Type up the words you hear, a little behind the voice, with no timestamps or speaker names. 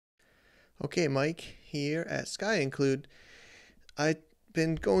Okay, Mike here at Sky Include. I've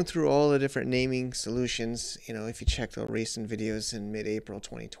been going through all the different naming solutions. If you check the recent videos in mid-April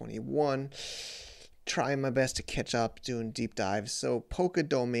 2021, trying my best to catch up, doing deep dives. So Polka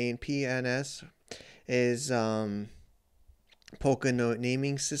Domain PNS is Polka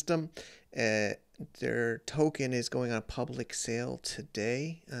naming system. Uh, their token is going on public sale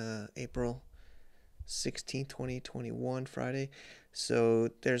today, April 16th, 2021, Friday. So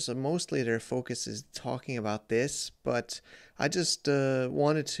mostly their focus is talking about this, but I just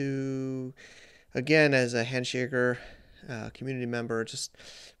wanted to, again, as a handshaker community member, just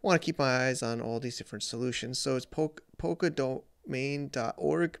want to keep my eyes on all these different solutions. So it's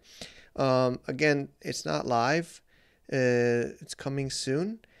PolkaDomain.org. Again, it's not live. It's coming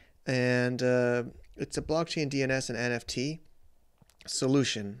soon, and it's a blockchain DNS and NFT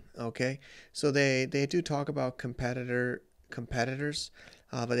solution. Okay, so they do talk about competitors,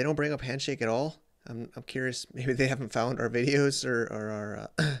 but they don't bring up Handshake at all. I'm curious. Maybe they haven't found our videos or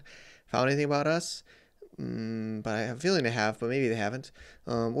found anything about us. But I have a feeling they have, but maybe they haven't.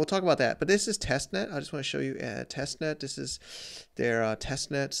 We'll talk about that. But this is testnet. I just want to show you testnet. This is their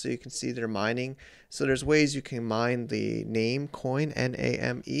testnet, so you can see their mining. So there's ways you can mine the name coin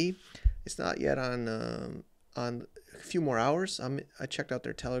NAME. It's not yet on a few more hours. I checked out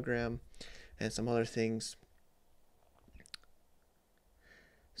their Telegram and some other things.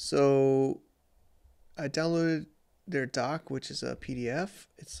 So I downloaded their doc, which is a PDF.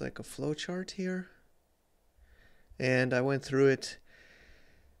 It's like a flowchart here, and I went through it.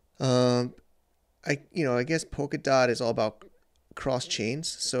 I guess Polkadot is all about cross chains,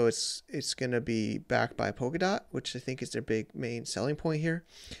 so it's gonna be backed by Polkadot, which I think is their big main selling point here.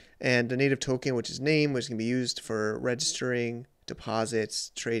 And the native token, which is name, which can be used for registering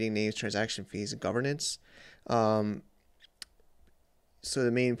deposits, trading names, transaction fees, and governance. So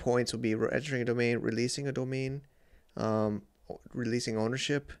the main points will be registering a domain, releasing a domain, releasing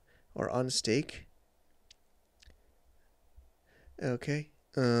ownership, or unstake. Okay.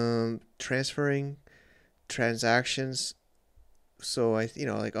 Transferring transactions. So like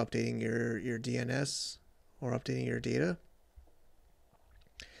updating your DNS or updating your data.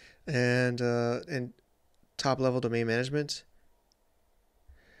 And top level domain management.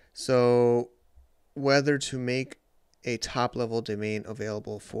 So whether to make a top level domain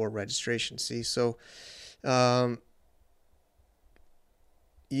available for registration. See, so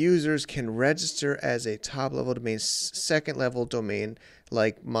users can register as a top level domain, second level domain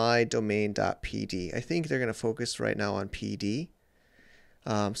like mydomain.pd. I think they're going to focus right now on PD.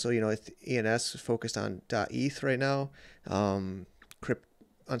 So ENS is focused on .eth right now.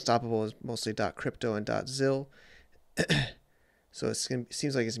 Unstoppable is mostly .crypto and .zil. So it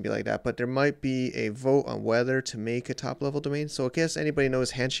seems like it's going to be like that. But there might be a vote on whether to make a top-level domain. So I guess anybody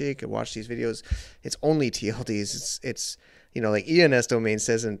knows Handshake and watch these videos, it's only TLDs. It's like ENS domain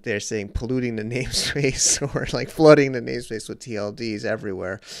says, and they're saying polluting the namespace or like flooding the namespace with TLDs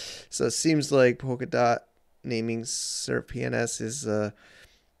everywhere. So it seems like Polkadot naming serve PNS is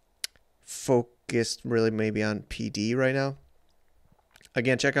focused really maybe on PD right now.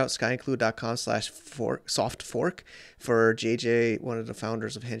 Again, check out skyinclude.com/softfork for JJ, one of the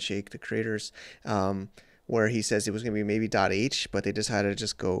founders of Handshake, the creators, where he says it was going to be maybe .h, but they decided to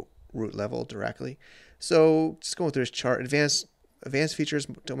just go root level directly. So just going through this chart, advanced features,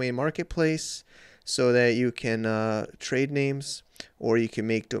 domain marketplace, so that you can trade names, or you can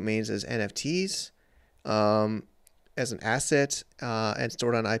make domains as NFTs, as an asset, and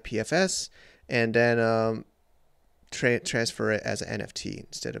stored on IPFS, and then transfer it as an NFT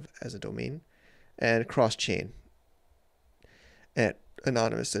instead of as a domain, and cross-chain and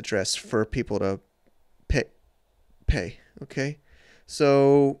anonymous address for people to pay. Okay,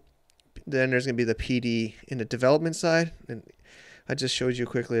 so then there's going to be the PD in the development side, and I just showed you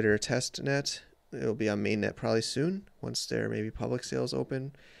quickly their test net. It'll be on mainnet probably soon once their maybe public sales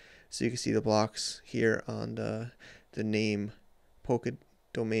open. So you can see the blocks here on the name Polka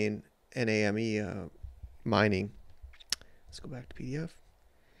Domain NAME mining. Let's go back to PDF.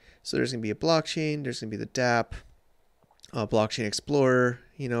 So there's going to be a blockchain. There's going to be the dApp, blockchain explorer,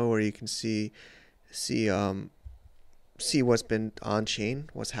 where you can see what's been on chain,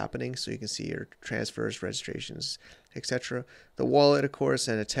 what's happening. So you can see your transfers, registrations, etc. The wallet, of course,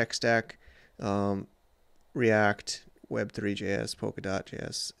 and a tech stack, React, Web3.js,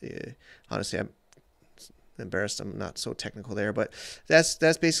 Polkadot.js. Honestly, I'm embarrassed I'm not so technical there, but that's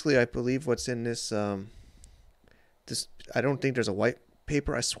basically, I believe, what's in this. I don't think there's a white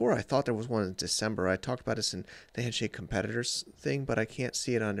paper. I swore I thought there was one in December. I talked about this in the Handshake competitors thing, but I can't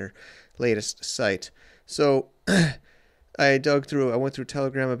see it on their latest site. So I went through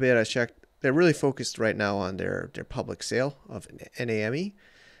Telegram a bit. I checked they're really focused right now on their public sale of NAME.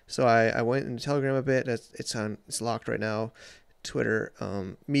 So I went in Telegram a bit. It's locked right now. Twitter,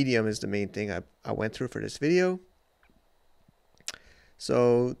 Medium is the main thing I went through for this video.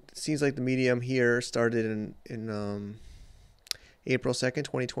 So it seems like the Medium here started in April 2nd,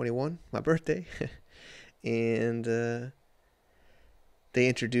 2021, my birthday. And they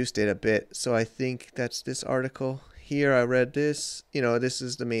introduced it a bit. So I think that's this article here. I read this. This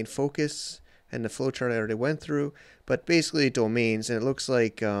is the main focus and the flowchart I already went through. But basically domains, and it looks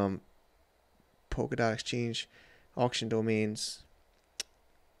like Polkadot Exchange auction domains.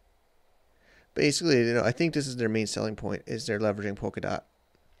 Basically, I think this is their main selling point, is they're leveraging Polkadot.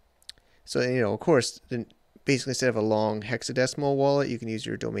 So, of course, then basically instead of a long hexadecimal wallet, you can use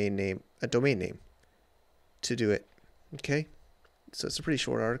your domain name, a domain name, to do it. Okay, so it's a pretty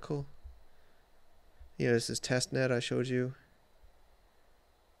short article. This is testnet I showed you.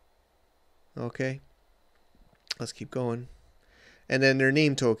 Okay, let's keep going. And then their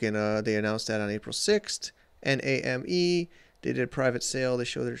name token, they announced that on April 6th. NAME, they did a private sale. They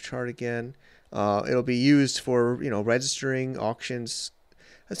show their chart again. It'll be used for, registering auctions.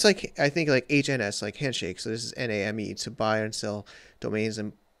 It's like, I think like HNS, like Handshake. So this is NAME, to buy and sell domains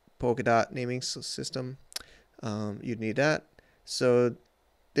in Polkadot naming system. You'd need that. So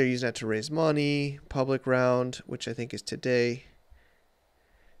they're using that to raise money, public round, which I think is today.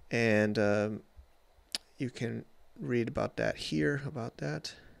 And you can read about that here, about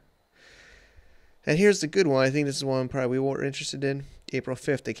that. And here's the good one. I think this is one probably we were interested in. April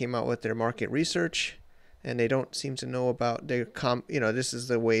 5th, they came out with their market research, and they don't seem to know about their this is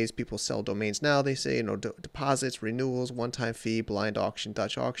the ways people sell domains now. They say, deposits, renewals, one-time fee, blind auction,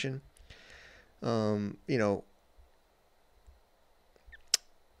 Dutch auction. We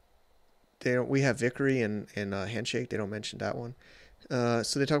have Victory and Handshake. They don't mention that one.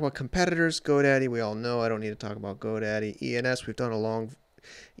 So they talk about competitors. GoDaddy, we all know. I don't need to talk about GoDaddy. ENS, we've done a long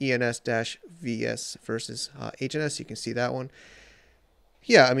ENS-VS versus HNS. You can see that one.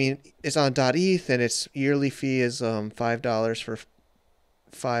 Yeah, I mean, it's on .eth, and its yearly fee is $5 for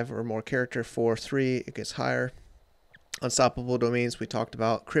 5 or more character. For 3, it gets higher. Unstoppable domains, we talked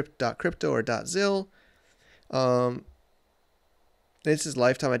about .crypto or .zil. This is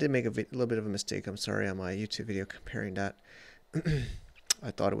lifetime. I did make a little bit of a mistake. I'm sorry on my YouTube video comparing that.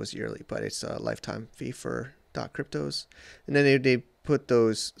 I thought it was yearly, but it's a lifetime fee for .cryptos. And then they put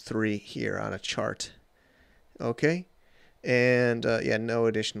those 3 here on a chart. Okay. And yeah, no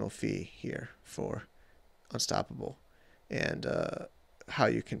additional fee here for Unstoppable, and how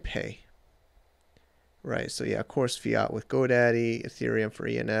you can pay. Right. So yeah, of course, fiat with GoDaddy, Ethereum for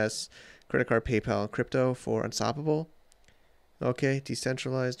ENS, credit card, PayPal, and crypto for Unstoppable. Okay,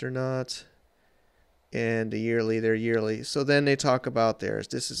 decentralized or not. And they're yearly. So then they talk about theirs.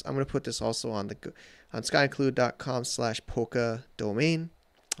 I'm going to put this also on skyinclude.com/PolkaDomain.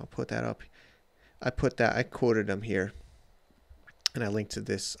 I'll put that up. I quoted them here, and I linked to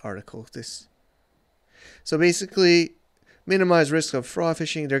this article. So basically, minimize risk of fraud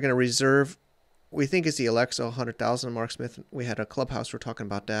phishing. They're going to reserve. We think it's the Alexa 100,000. Mark Smith. We had a Clubhouse. We're talking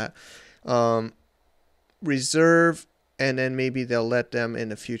about that. Reserve, and then maybe they'll let them in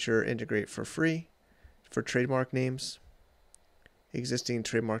the future integrate for free for trademark names, existing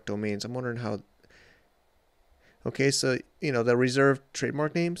trademark domains. I'm wondering how. Okay, so they'll reserve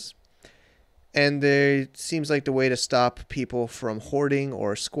trademark names. And it seems like the way to stop people from hoarding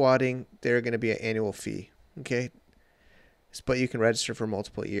or squatting, they're going to be an annual fee. Okay. But you can register for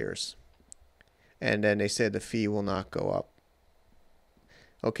multiple years. And then they said the fee will not go up.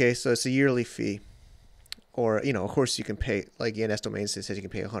 Okay. So it's a yearly fee. Or, of course you can pay, like ENS Domains, it says you can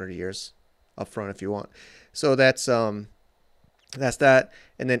pay 100 years up front if you want. So that's that.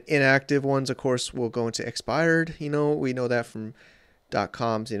 And then inactive ones, of course, will go into expired. We know that from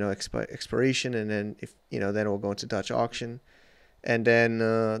 .com's, expiration, and then then it will go into Dutch auction, and then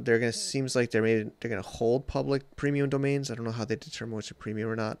seems like they're gonna hold public premium domains. I don't know how they determine which are premium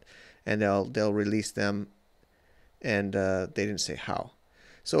or not, and they'll release them, and they didn't say how.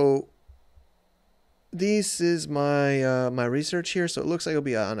 So this is my my research here. So it looks like it'll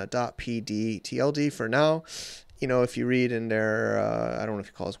be on a .pd TLD for now. If you read in their I don't know if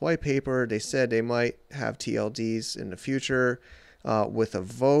you call this white paper, they said they might have TLDs in the future. With a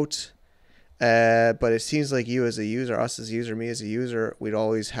vote, but it seems like you as a user, us as a user, me as a user, we'd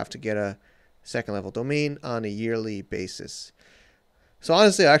always have to get a second level domain on a yearly basis. So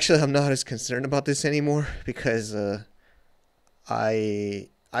honestly, actually, I'm not as concerned about this anymore, because I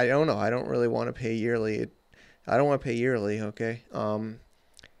don't know. I don't really want to pay yearly. I don't want to pay yearly. Okay.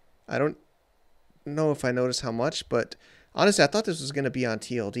 I don't know if I notice how much, but Honestly, I thought this was going to be on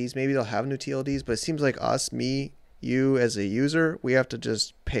TLDs. Maybe they'll have new TLDs, but it seems like us, me, you as a user, we have to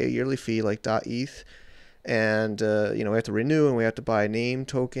just pay a yearly fee like .eth, and we have to renew, and we have to buy a name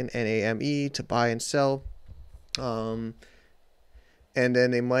token NAME to buy and sell. Um, and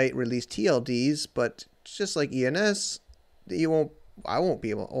then they might release TLDs, but just like ENS, you won't. I won't be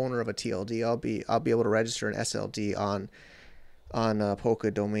able owner of a TLD. I'll be able to register an SLD on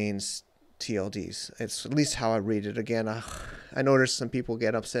Polka Domain's TLDs. It's at least how I read it. Again, I notice some people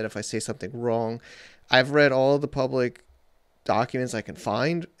get upset if I say something wrong. I've read all the public documents I can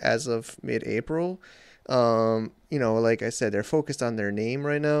find as of mid-April. Like I said, they're focused on their name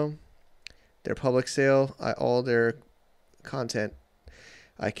right now, their public sale. All their content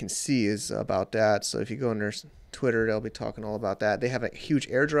I can see is about that. So if you go on their Twitter, they'll be talking all about that. They have a huge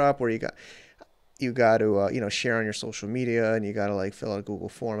airdrop where you got to share on your social media, and you got to like fill out a Google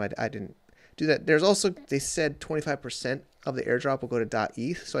form. I didn't do that. There's also, they said 25% of the airdrop will go to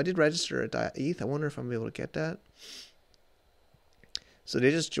 .eth. So I did register a .eth. I wonder if I'm able to get that. So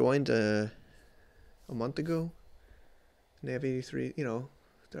they just joined a month ago. And they have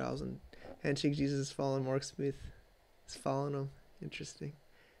 83,000. Handshake Jesus is following Mark Smith. Is following them. Interesting.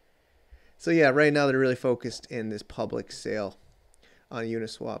 So yeah, right now they're really focused in this public sale on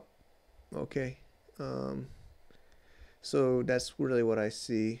Uniswap. Okay. So that's really what I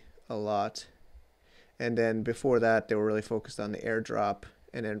see a lot. And then before that, they were really focused on the airdrop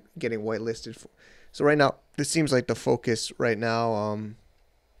and then getting whitelisted. So right now, this seems like the focus right now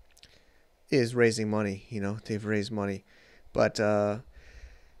is raising money. They've raised money. But I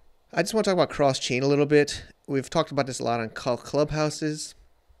just want to talk about cross-chain a little bit. We've talked about this a lot on clubhouses.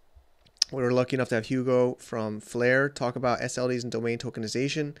 We were lucky enough to have Hugo from Flare talk about SLDs and domain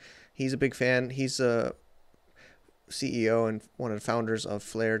tokenization. He's a big fan. He's a CEO and one of the founders of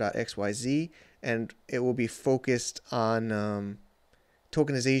Flare.xyz, and it will be focused on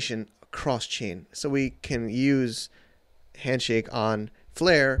tokenization cross-chain. So we can use Handshake on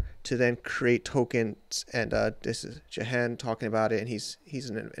Flare to then create tokens, and this is Jahan talking about it, and he's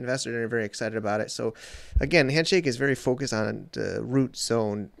an investor and very excited about it. So again, Handshake is very focused on the root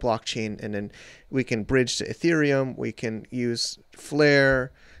zone blockchain, and then we can bridge to Ethereum. We can use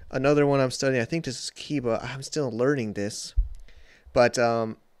Flare. Another one I'm studying, I think this is Kiba. I'm still learning this, but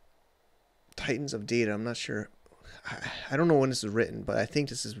Titans of Data, I'm not sure. I don't know when this was written, but I think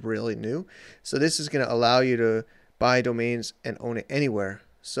this is really new. So this is going to allow you to buy domains and own it anywhere.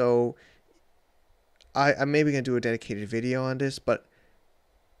 So I'm maybe going to do a dedicated video on this, but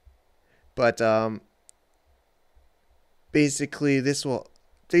basically these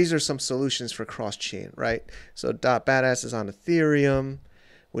are some solutions for cross-chain, right? So .badass is on Ethereum,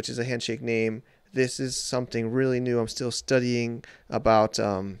 which is a Handshake name. This is something really new. I'm still studying about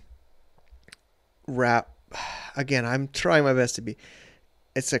wrap. Again, I'm trying my best to be.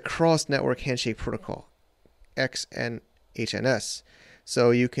 It's a cross-network handshake protocol, HNS.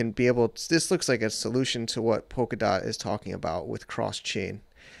 So you can be able to, this looks like a solution to what Polkadot is talking about with cross-chain.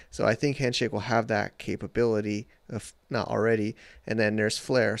 So I think Handshake will have that capability, if not already. And then there's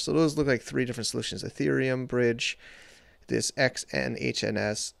Flare. So those look like three different solutions: Ethereum Bridge, this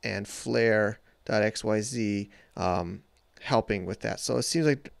HNS, and Flare.xyz helping with that. So it seems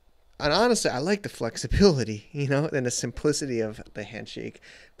like, and honestly, I like the flexibility, and the simplicity of the Handshake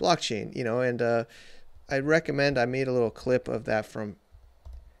blockchain, and I recommend, I made a little clip of that from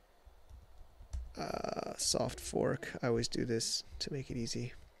Soft Fork. I always do this to make it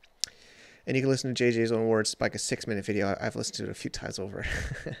easy. And you can listen to JJ's own words. It's like a 6-minute video. I've listened to it a few times over.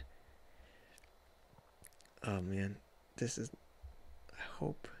 Oh, man. This is, I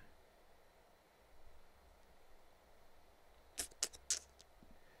hope.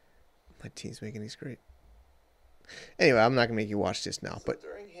 My team's making these great. Anyway, I'm not going to make you watch this now. But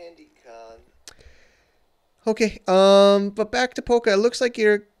during HandyCon. Okay, but back to Polka. It looks like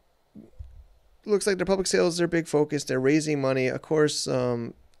their public sales, their big focus. They're raising money. Of course,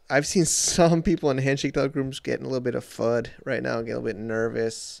 I've seen some people in the Handshake groups getting a little bit of FUD right now, getting a little bit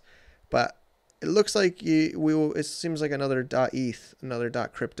nervous. But it looks like it seems like another .eth, another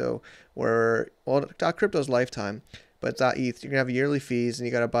 .crypto, where, well, .crypto's lifetime, but .eth, you're going to have yearly fees, and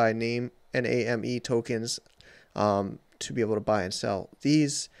you got to buy NAME tokens to be able to buy and sell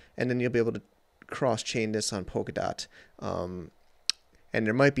these, and then you'll be able to cross-chain this on Polkadot. And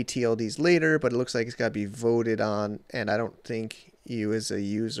there might be TLDs later, but it looks like it's got to be voted on, and I don't think you as a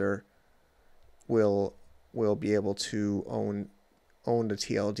user will be able to own the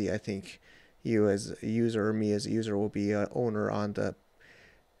TLD. I think you as a user, or me as a user, will be an owner on the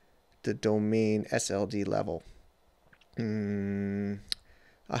domain SLD level.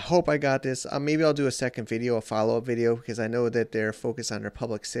 I hope I got this. Maybe I'll do a second video, a follow-up video, because I know that they're focused on their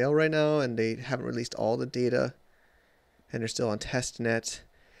public sale right now and they haven't released all the data and they're still on testnet.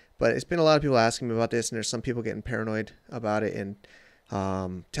 But it's been a lot of people asking me about this, and there's some people getting paranoid about it in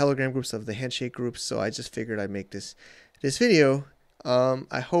Telegram groups of the Handshake groups. So I just figured I'd make this video.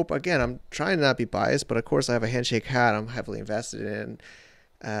 I hope, again, I'm trying to not be biased, but of course I have a Handshake hat I'm heavily invested in,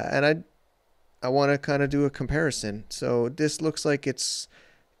 and I want to kind of do a comparison. So this looks like it's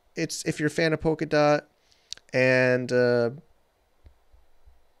if you're a fan of Polkadot and you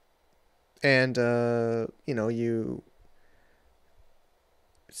know,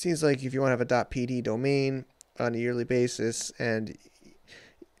 it seems like if you want to have a .pd domain on a yearly basis and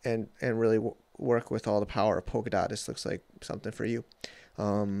really work with all the power of Polkadot, this looks like something for you.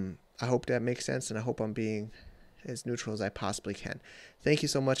 I hope that makes sense, and I hope I'm being as neutral as I possibly can. Thank you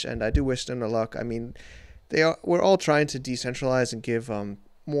so much, and I do wish them the luck. I mean, we're all trying to decentralize and give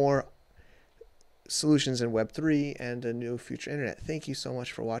more solutions in Web3 and a new future internet. Thank you so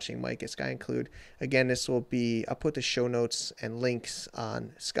much for watching, Mike at SkyInclude. Again, this will be, I'll put the show notes and links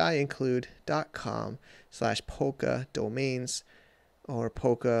on skyinclude.com/Polka domains, or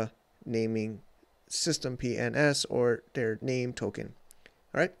Polka naming system PNS, or their name token.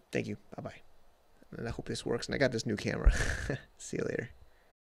 All right, thank you. Bye-bye. And I hope this works. And I got this new camera. See you later.